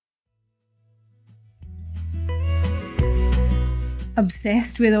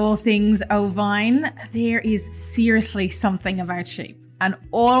obsessed with all things ovine, there is seriously something about sheep and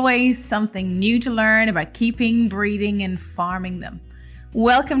always something new to learn about keeping, breeding and farming them.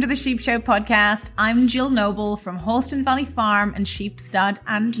 Welcome to the Sheep Show podcast. I'm Jill Noble from Holston Valley Farm and Sheepstud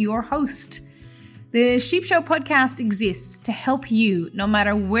and your host. The Sheep Show podcast exists to help you, no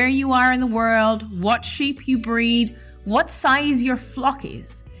matter where you are in the world, what sheep you breed, what size your flock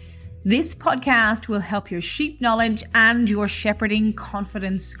is. This podcast will help your sheep knowledge and your shepherding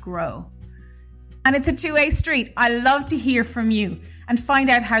confidence grow. And it's a two-way street. I love to hear from you and find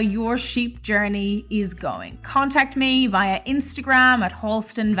out how your sheep journey is going. Contact me via Instagram at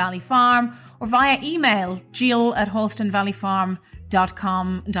Holston Valley Farm or via email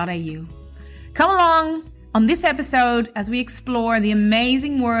jill@holstonvalleyfarm.com.au. Come along on this episode as we explore the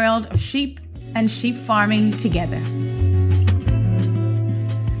amazing world of sheep and sheep farming together.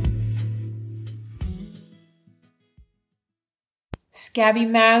 Scabby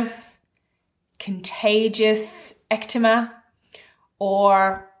mouth, contagious eczema,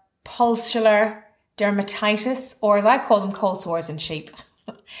 or pustular dermatitis, or as I call them, cold sores in sheep.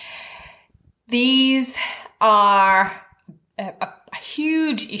 These are a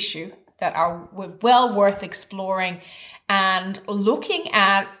huge issue that are well worth exploring and looking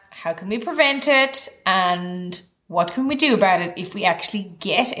at how can we prevent it and what can we do about it if we actually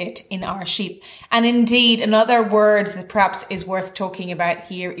get it in our sheep? And indeed, another word that perhaps is worth talking about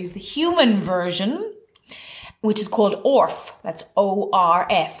here is the human version, which is called ORF. That's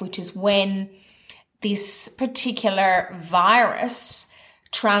ORF, which is when this particular virus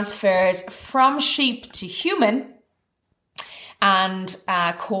transfers from sheep to human and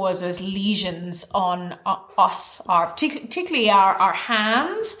causes lesions on us, particularly our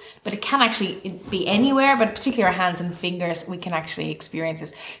hands, but it can actually be anywhere, but particularly our hands and fingers, we can actually experience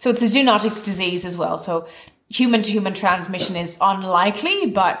this. So it's a zoonotic disease as well. So human to human transmission is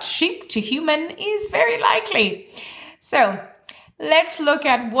unlikely, but sheep to human is very likely. So let's look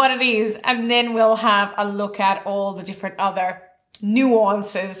at what it is, and then we'll have a look at all the different other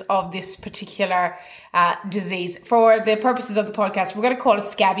nuances of this particular disease. For the purposes of the podcast, we're going to call it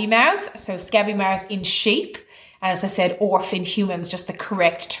scabby mouth. So scabby mouth in sheep, as I said, ORF in humans, just the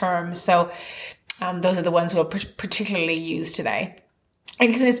correct terms. So those are the ones we'll particularly use today. And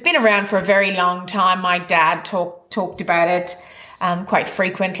it's been around for a very long time. My dad talked about it quite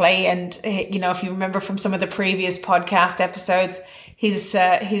frequently. And, you know, if you remember from some of the previous podcast episodes, his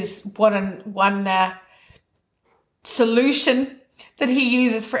one solution that he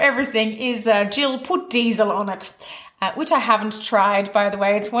uses for everything is Jill, put diesel on it, which I haven't tried, by the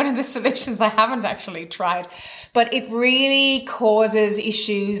way. It's one of the solutions I haven't actually tried, but it really causes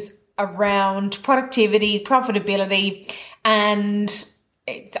issues around productivity, profitability, and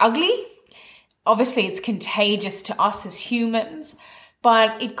it's ugly. Obviously, it's contagious to us as humans,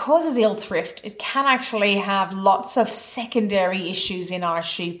 but it causes ill thrift. It can actually have lots of secondary issues in our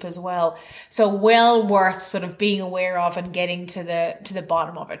sheep as well. So well worth sort of being aware of and getting to the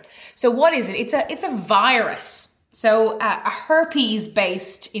bottom of it. So what is it? It's a virus. So a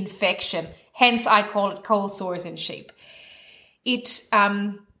herpes-based infection. Hence, I call it cold sores in sheep. It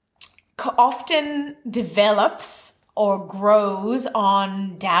often develops or grows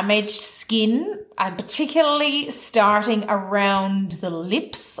on damaged skin, and particularly starting around the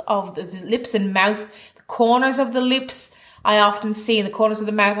lips and mouth, the corners of the lips. I often see in the corners of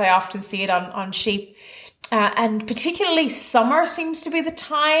the mouth. I often see it on sheep, and particularly summer seems to be the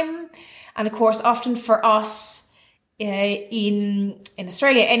time. And of course, often for us in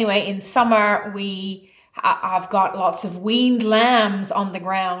Australia, anyway, in summer I've got lots of weaned lambs on the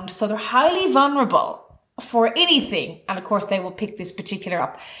ground, so they're highly vulnerable for anything. And of course they will pick this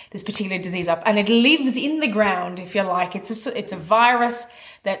particular disease up, and it lives in the ground, if you like. It's a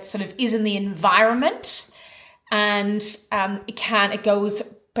virus that sort of is in the environment, and it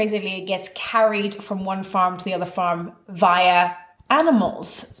gets carried from one farm to the other farm via animals.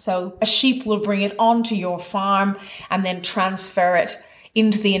 So a sheep will bring it onto your farm and then transfer it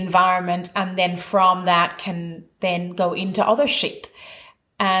into the environment, and then from that can then go into other sheep.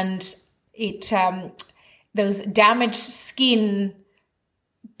 And those damaged skin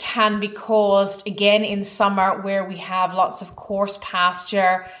can be caused, again, in summer where we have lots of coarse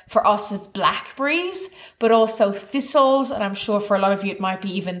pasture. For us, it's blackberries, but also thistles. And I'm sure for a lot of you, it might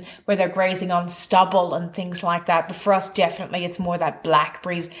be even where they're grazing on stubble and things like that. But for us, definitely, it's more that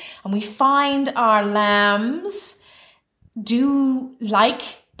blackberries. And we find our lambs do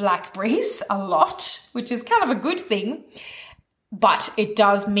like blackberries a lot, which is kind of a good thing. But it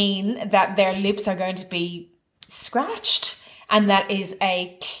does mean that their lips are going to be scratched. And that is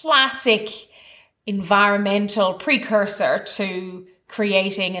a classic environmental precursor to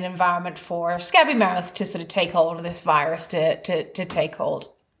creating an environment for scabby mouth to sort of take hold of this virus to take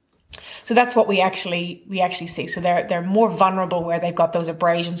hold. So that's what we actually see. So they're more vulnerable where they've got those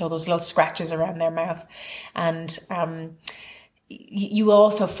abrasions or those little scratches around their mouth. And you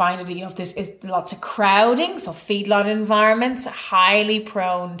also find it, if this is lots of crowding, so feedlot environments are highly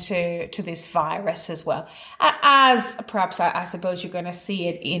prone to this virus as well. As perhaps I suppose you're going to see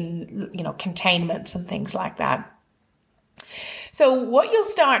it in, containments and things like that. So what you'll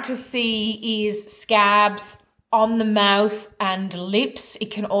start to see is scabs on the mouth and lips.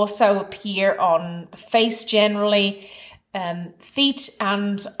 It can also appear on the face generally. Feet,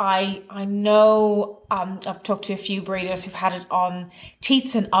 and I know I've talked to a few breeders who've had it on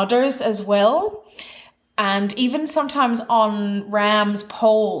teats and udders as well, and even sometimes on rams'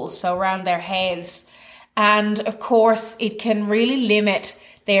 poles, so around their heads. And of course, it can really limit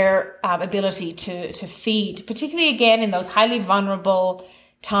their ability to feed, particularly again in those highly vulnerable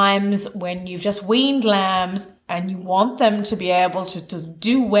times when you've just weaned lambs and you want them to be able to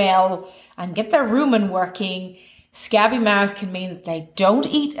do well and get their rumen working. Scabby mouth can mean that they don't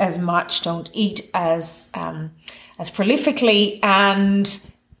eat as much, don't eat as prolifically,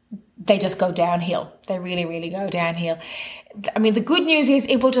 and they just go downhill. They really, really go downhill. I mean, the good news is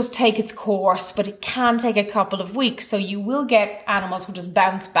it will just take its course, but it can take a couple of weeks. So you will get animals who just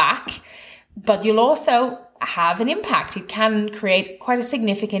bounce back, but you'll also have an impact. It can create quite a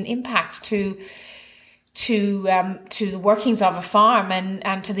significant impact to the workings of a farm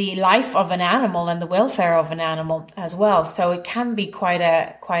and to the life of an animal and the welfare of an animal as well. So it can be quite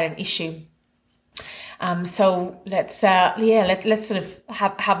an issue. So let's sort of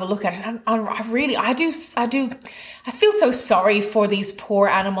have a look at it. And I feel so sorry for these poor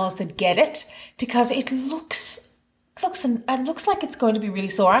animals that get it, because it looks like it's going to be really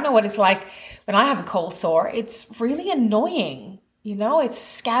sore. I know what it's like when I have a cold sore. It's really annoying. It's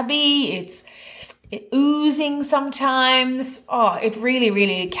scabby. It's oozing sometimes. Oh, it really,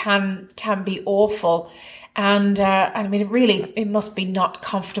 really can be awful. And I mean, it must be not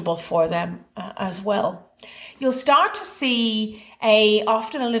comfortable for them as well. You'll start to see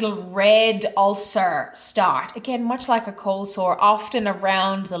often a little red ulcer start. Again, much like a cold sore, often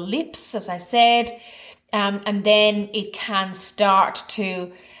around the lips, as I said. And then it can start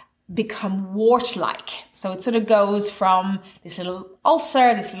to become wart-like. So it sort of goes from this little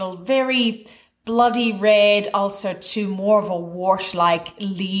ulcer, this little very bloody red ulcer, to more of a wart-like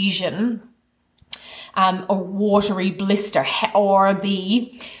lesion, or watery blister, or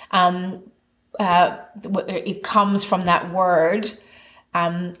it comes from that word,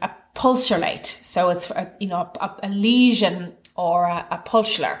 a pulsulate. So it's a lesion or a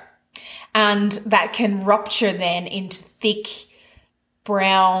pulsular, and that can rupture then into thick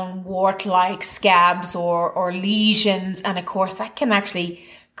brown wart-like scabs or lesions, and of course that can actually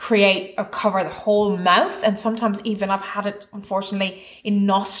create or cover the whole mouth, and sometimes even I've had it unfortunately in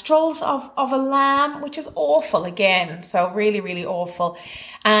nostrils of a lamb, which is awful again. So really, really awful.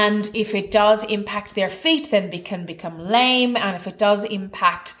 And if it does impact their feet, then they can become lame, and if it does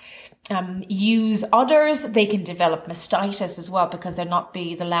impact ewes' udders, they can develop mastitis as well, because the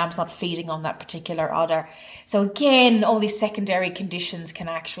lamb's not feeding on that particular udder. So again, all these secondary conditions can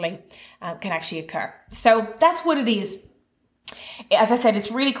actually occur. So that's what it is. As I said,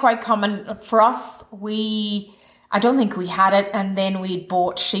 it's really quite common for us. I don't think we had it, and then we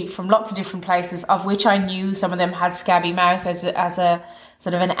bought sheep from lots of different places, of which I knew some of them had scabby mouth as a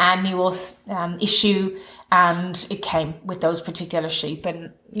sort of an annual issue, and it came with those particular sheep.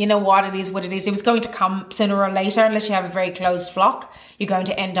 And you know what it is. It was going to come sooner or later. Unless you have a very closed flock, you're going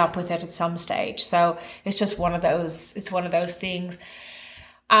to end up with it at some stage. So it's just one of those. It's one of those things.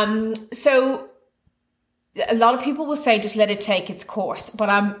 So a lot of people will say just let it take its course, but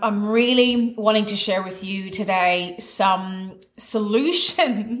I'm really wanting to share with you today some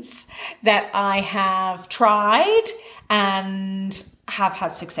solutions that I have tried and have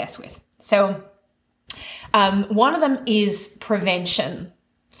had success with. So one of them is prevention.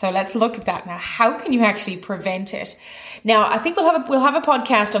 So let's look at that now. How can you actually prevent it? Now, I think we'll have a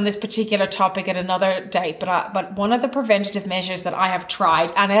podcast on this particular topic at another date, but one of the preventative measures that I have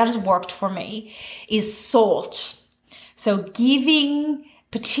tried, and it has worked for me, is salt. So giving,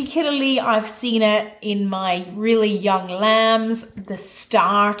 particularly I've seen it in my really young lambs, the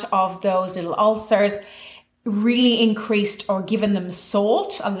start of those little ulcers, really increased or given them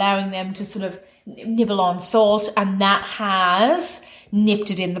salt, allowing them to sort of nibble on salt, and that has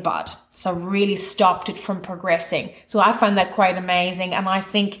nipped it in the bud. So really stopped it from progressing. So I found that quite amazing. And I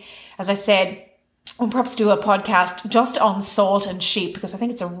think, as I said, we'll perhaps do a podcast just on salt and sheep, because I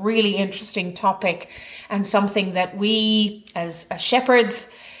think it's a really interesting topic and something that we as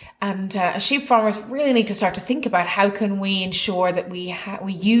shepherds and sheep farmers really need to start to think about. How can we ensure that we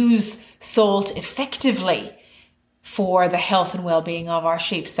use salt effectively for the health and well-being of our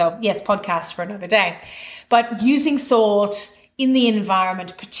sheep? So yes, podcast for another day. But using salt in the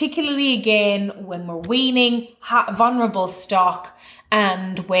environment, particularly again when we're weaning vulnerable stock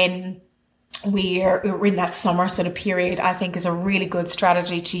and when we're in that summer sort of period, I think is a really good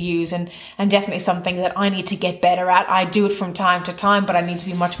strategy to use, and definitely something that I need to get better at. I do it from time to time, but I need to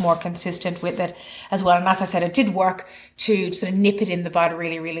be much more consistent with it as well. And as I said, it did work to sort of nip it in the bud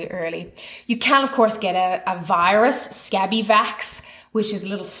really, really early. You can, of course, get a virus, Scabby vax, which is a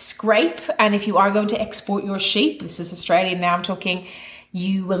little scrape. And if you are going to export your sheep, this is Australian now I'm talking,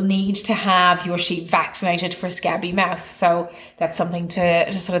 you will need to have your sheep vaccinated for scabby mouth. So that's something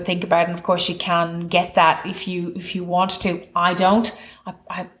to sort of think about. And of course you can get that if you want to. I don't.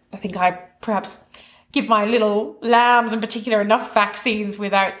 I think I perhaps give my little lambs in particular enough vaccines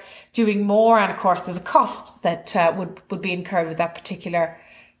without doing more. And of course there's a cost that would be incurred with that particular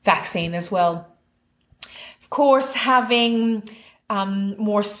vaccine as well. Of course, having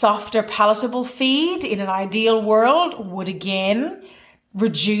more softer palatable feed in an ideal world would again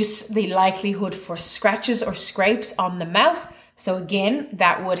reduce the likelihood for scratches or scrapes on the mouth. So again,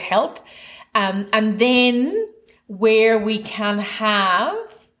 that would help. And then where we can have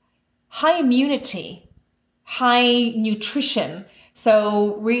high immunity, high nutrition.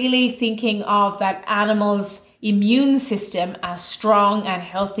 So really thinking of that animal's immune system as strong and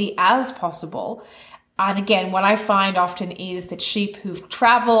healthy as possible. And again, what I find often is that sheep who've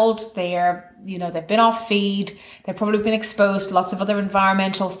traveled, they've been off feed, they've probably been exposed to lots of other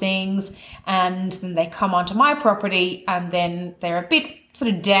environmental things, and then they come onto my property and then they're a bit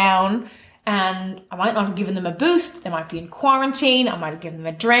sort of down, and I might not have given them a boost. They might be in quarantine. I might have given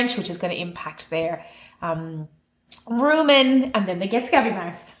them a drench, which is going to impact their rumen, and then they get scabby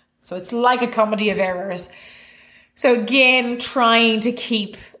mouth. So it's like a comedy of errors. So again, trying to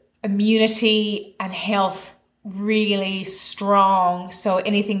keep immunity and health really strong. So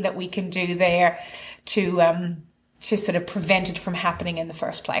anything that we can do there to sort of prevent it from happening in the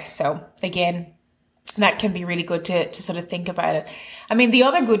first place. So again, that can be really good to sort of think about it. I mean, the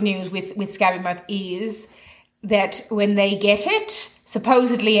other good news with scabby mouth is that when they get it,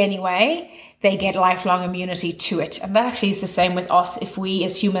 supposedly anyway, they get lifelong immunity to it. And that actually is the same with us. If we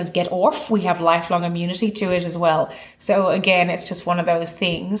as humans get ORF, we have lifelong immunity to it as well. So again, it's just one of those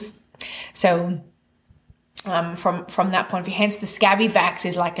things. So from that point of view, hence the Scabby vax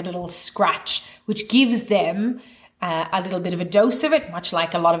is like a little scratch, which gives them a little bit of a dose of it, much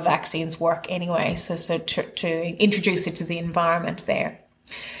like a lot of vaccines work anyway. So to introduce it to the environment there.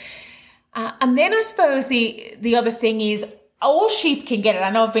 And then I suppose the other thing is, all sheep can get it.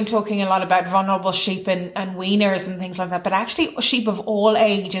 I know I've been talking a lot about vulnerable sheep and weaners and things like that, but actually sheep of all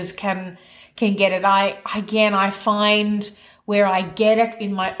ages can get it. I find where I get it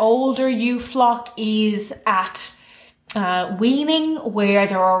in my older ewe flock is at weaning, where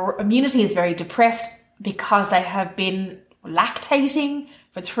their immunity is very depressed because they have been lactating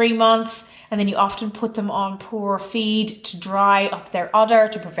for 3 months, and then you often put them on poor feed to dry up their udder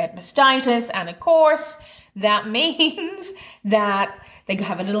to prevent mastitis, and of course that means that they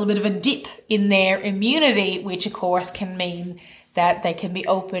have a little bit of a dip in their immunity, which of course can mean that they can be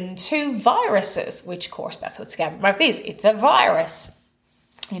open to viruses, which of course that's what scabby mouth is. It's a virus.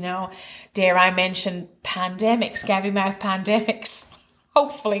 Dare I mention pandemics, scabby mouth pandemics?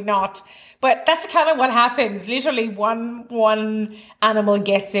 Hopefully not. But that's kind of what happens. Literally one animal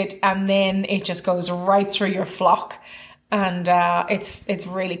gets it and then it just goes right through your flock. And it's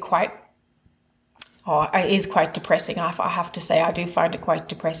really quite, it is quite depressing. I have to say, I do find it quite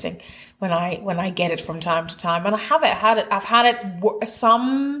depressing when I get it from time to time. And I've had it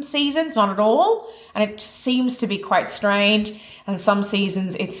some seasons, not at all. And it seems to be quite strange. And some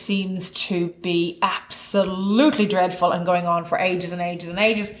seasons it seems to be absolutely dreadful and going on for ages and ages and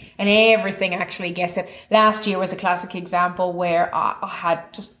ages. And everything actually gets it. Last year was a classic example where I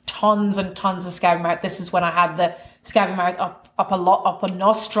had just tons and tons of scabby mouth. This is when I had the scabby mouth up the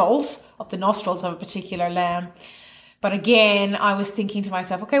nostrils of a particular lamb. But again, I was thinking to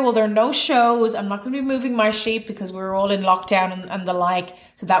myself, okay, well, there are no shows. I'm not going to be moving my sheep because we're all in lockdown and the like.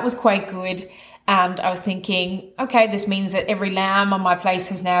 So that was quite good. And I was thinking, okay, this means that every lamb on my place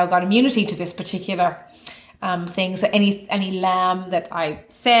has now got immunity to this particular thing. So any lamb that I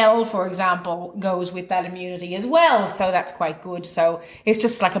sell, for example, goes with that immunity as well. So that's quite good. So it's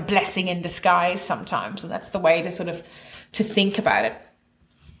just like a blessing in disguise sometimes. And that's the way to sort of to think about it.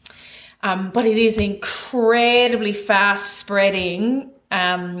 But it is incredibly fast spreading.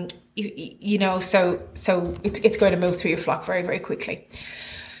 So it's going to move through your flock very, very quickly.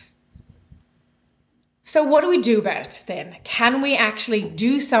 So what do we do about it then? Can we actually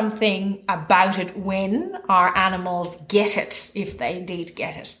do something about it when our animals get it, if they indeed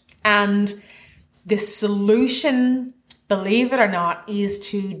get it? And the solution, believe it or not, is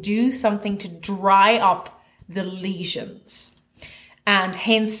to do something to dry up the lesions. And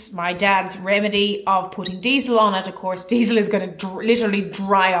hence my dad's remedy of putting diesel on it. Of course, diesel is going to literally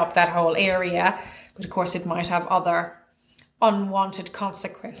dry up that whole area. But of course, it might have other unwanted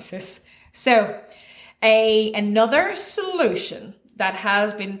consequences. So another solution that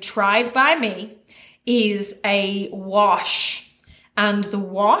has been tried by me is a wash. And the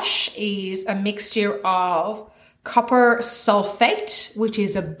wash is a mixture of copper sulfate, which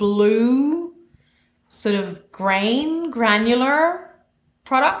is a blue sort of granular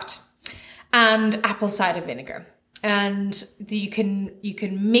product, and apple cider vinegar. And you can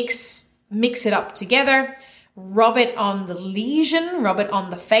mix it up together, rub it on the lesion, rub it on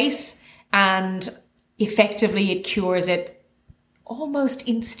the face, and effectively it cures it almost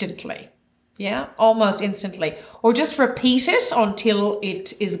instantly. Yeah, almost instantly. Or just repeat it until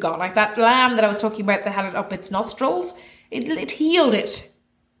it is gone. Like that lamb that I was talking about that had it up its nostrils, it healed it.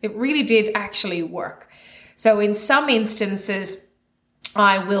 It really did actually work. So in some instances,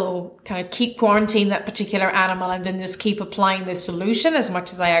 I will kind of keep quarantine that particular animal and then just keep applying this solution as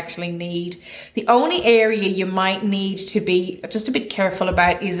much as I actually need. The only area you might need to be just a bit careful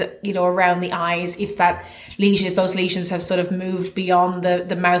about is, around the eyes. If those lesions have sort of moved beyond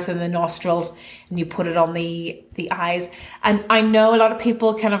the mouth and the nostrils, and you put it on the eyes. And I know a lot of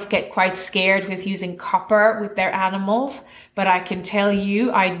people kind of get quite scared with using copper with their animals, but I can tell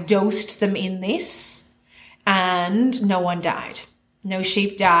you, I dosed them in this and no one died. No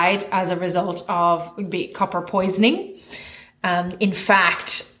sheep died as a result of copper poisoning. In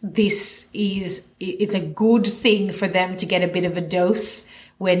fact, it's a good thing for them to get a bit of a dose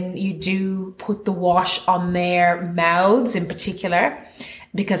when you do put the wash on their mouths in particular,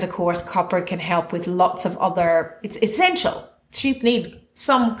 because of course copper can help with lots of other, it's essential. Sheep need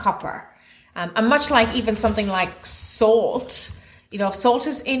some copper. And much like even something like salt, if salt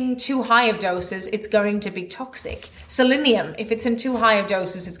is in too high of doses, it's going to be toxic. Selenium, if it's in too high of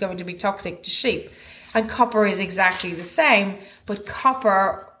doses, it's going to be toxic to sheep. And copper is exactly the same, but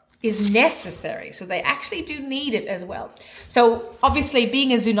copper is necessary. So they actually do need it as well. So obviously,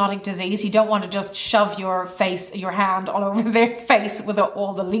 being a zoonotic disease, you don't want to just shove your hand all over their face with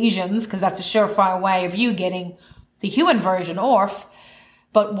all the lesions, because that's a surefire way of you getting the human version off.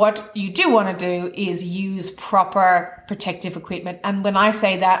 But what you do want to do is use proper protective equipment. And when I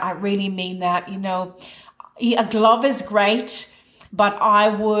say that, I really mean that, a glove is great, but I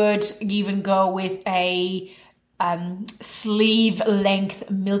would even go with a sleeve length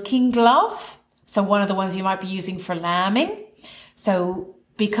milking glove. So one of the ones you might be using for lambing. So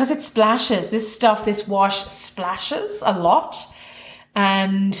because it splashes, this wash splashes a lot.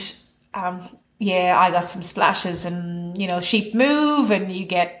 And I got some splashes, and sheep move and you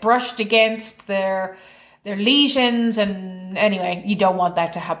get brushed against their lesions, and anyway, you don't want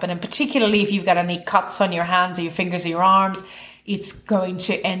that to happen. And particularly if you've got any cuts on your hands or your fingers or your arms, it's going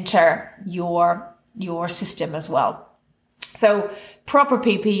to enter your system as well. So proper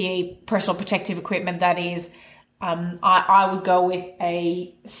PPE, personal protective equipment, that is, I would go with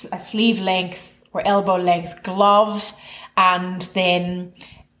a sleeve length or elbow length glove, and then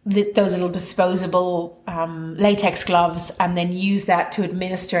those little disposable latex gloves, and then use that to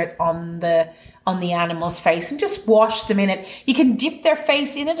administer it on the animal's face and just wash them in it. You can dip their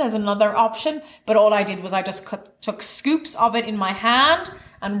face in it as another option, but all I did was I just took scoops of it in my hand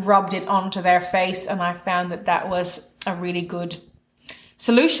and rubbed it onto their face, and I found that was a really good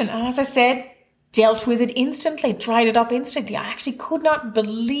solution. And as I said, dealt with it instantly, dried it up instantly. I actually could not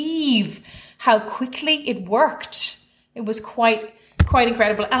believe how quickly it worked. It was quite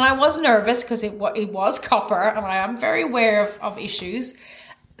incredible. And I was nervous because it was copper, and I am very aware of issues.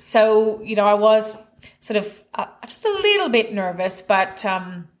 So, I was sort of just a little bit nervous, but,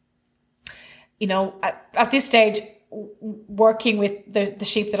 at this stage, working with the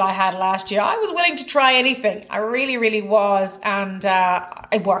sheep that I had last year, I was willing to try anything. I really, really was. And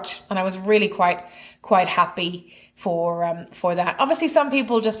it worked. And I was really quite happy for that. Obviously, some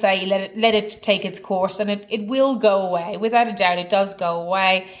people just say let it take its course, and it will go away. Without a doubt, it does go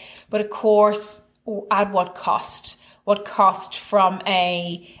away. But of course, at what cost? What cost from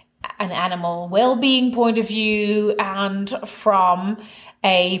an animal well-being point of view and from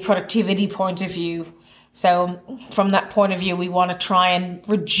a productivity point of view? So from that point of view, we want to try and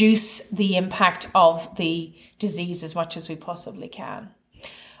reduce the impact of the disease as much as we possibly can.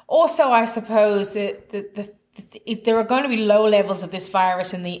 Also, I suppose that there are going to be low levels of this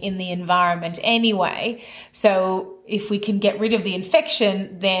virus in the environment anyway. So if we can get rid of the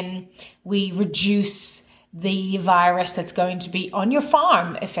infection, then we reduce the virus that's going to be on your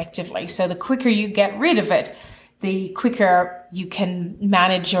farm effectively. So the quicker you get rid of it, the quicker you can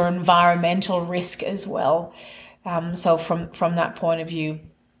manage your environmental risk as well. So from that point of view,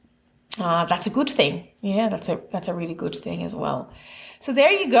 that's a good thing. Yeah, that's a really good thing as well. So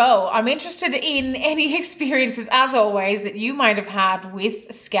there you go. I'm interested in any experiences, as always, that you might have had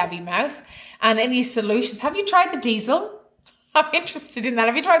with scabby mouth and any solutions. Have you tried the diesel? I'm interested in that.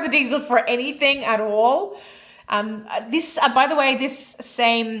 Have you tried the diesel for anything at all? By the way, this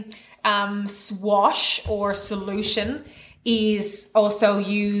same swash or solution is also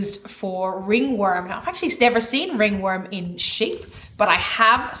used for ringworm. Now, I've actually never seen ringworm in sheep, but I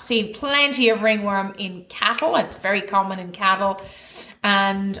have seen plenty of ringworm in cattle. It's very common in cattle.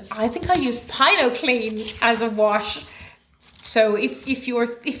 And I think I use Pino Clean as a wash. So if you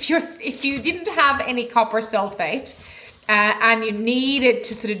didn't have any copper sulfate and you needed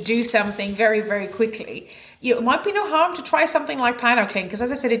to sort of do something very, very quickly, it might be no harm to try something like Pino Clean, because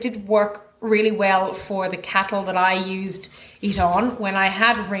as I said, it did work really well for the cattle that I used it on when I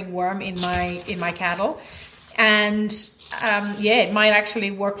had ringworm in my cattle. And it might actually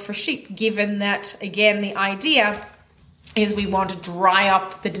work for sheep, given that, again, the idea is we want to dry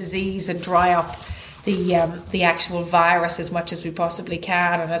up the disease and dry up the actual virus as much as we possibly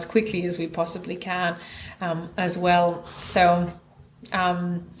can and as quickly as we possibly can as well. So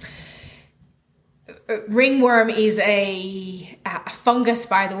ringworm is a fungus,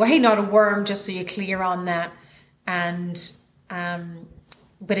 by the way, not a worm, just so you're clear on that. And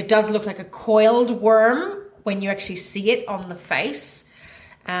but it does look like a coiled worm when you actually see it on the face,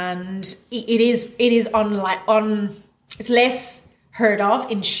 and it's less heard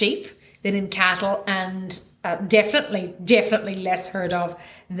of in sheep than in cattle, and definitely less heard of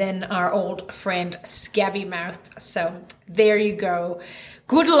than our old friend scabby mouth. So there you go.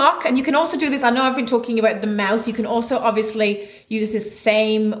 Good luck. And you can also do this. I know I've been talking about the mouth. You can also obviously use this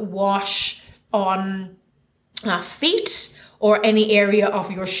same wash on feet or any area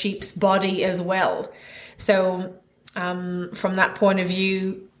of your sheep's body as well. So from that point of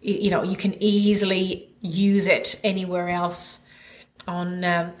view, you can easily use it anywhere else on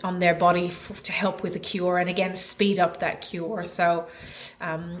their body to help with the cure, and again speed up that cure. So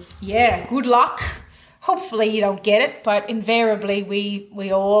good luck. Hopefully you don't get it, but invariably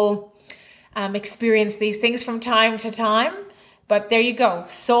we all experience these things from time to time. But there you go.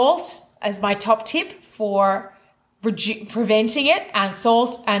 Salt as my top tip for preventing it, and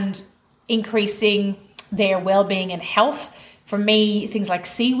salt and increasing their well-being and health. For me, things like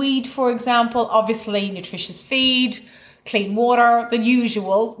seaweed, for example, obviously nutritious feed, clean water, the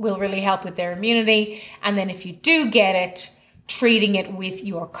usual will really help with their immunity. And then if you do get it, treating it with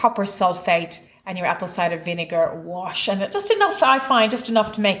your copper sulfate and your apple cider vinegar wash. And just enough, I find, just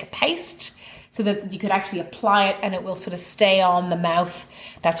enough to make a paste so that you could actually apply it and it will sort of stay on the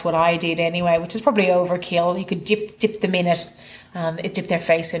mouth. That's what I did anyway, which is probably overkill. You could dip them in it, dip their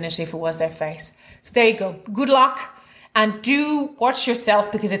face in it if it was their face. So there you go. Good luck. And do watch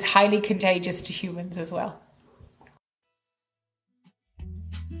yourself, because it's highly contagious to humans as well.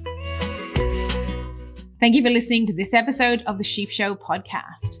 Thank you for listening to this episode of the Sheep Show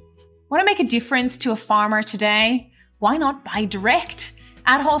podcast. Want to make a difference to a farmer today? Why not buy direct?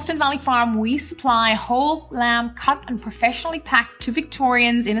 At Holston Valley Farm, we supply whole lamb cut and professionally packed to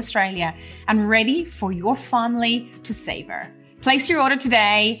Victorians in Australia and ready for your family to savour. Place your order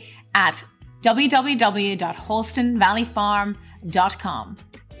today at www.holstonvalleyfarm.com.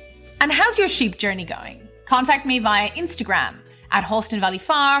 And how's your sheep journey going? Contact me via Instagram at Holston Valley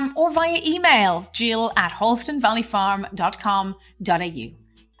Farm or via email jill@holstonvalleyfarm.com.au.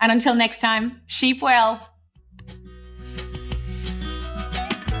 And until next time, sheep well.